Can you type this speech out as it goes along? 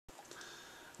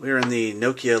We're in the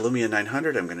Nokia Lumia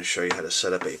 900. I'm going to show you how to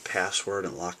set up a password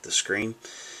and lock the screen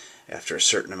after a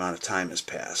certain amount of time has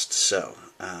passed. So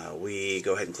we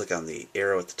go ahead and click on the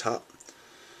arrow at the top,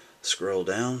 scroll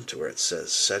down to where it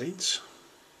says Settings,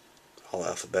 all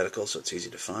alphabetical so it's easy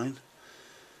to find,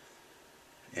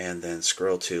 and then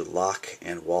scroll to Lock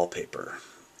and Wallpaper.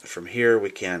 From here we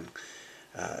can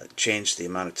change the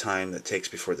amount of time that it takes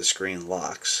before the screen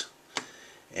locks.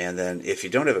 And then if you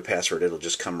don't have a password, it'll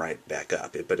just come right back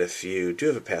up. But if you do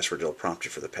have a password, it'll prompt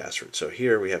you for the password. So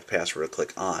here we have password. I'll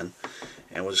click on,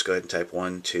 and we'll just go ahead and type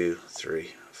 1, 2,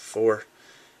 3, 4,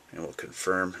 and we'll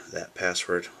confirm that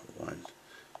password. 1,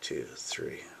 2,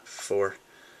 3, 4.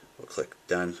 We'll click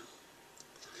done.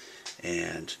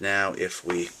 And now if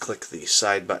we click the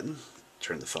side button,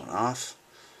 turn the phone off,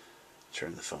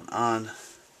 turn the phone on,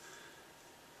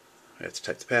 we have to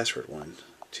type the password. 1,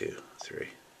 2, 3,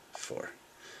 4.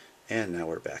 And now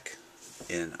we're back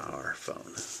in our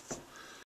phone.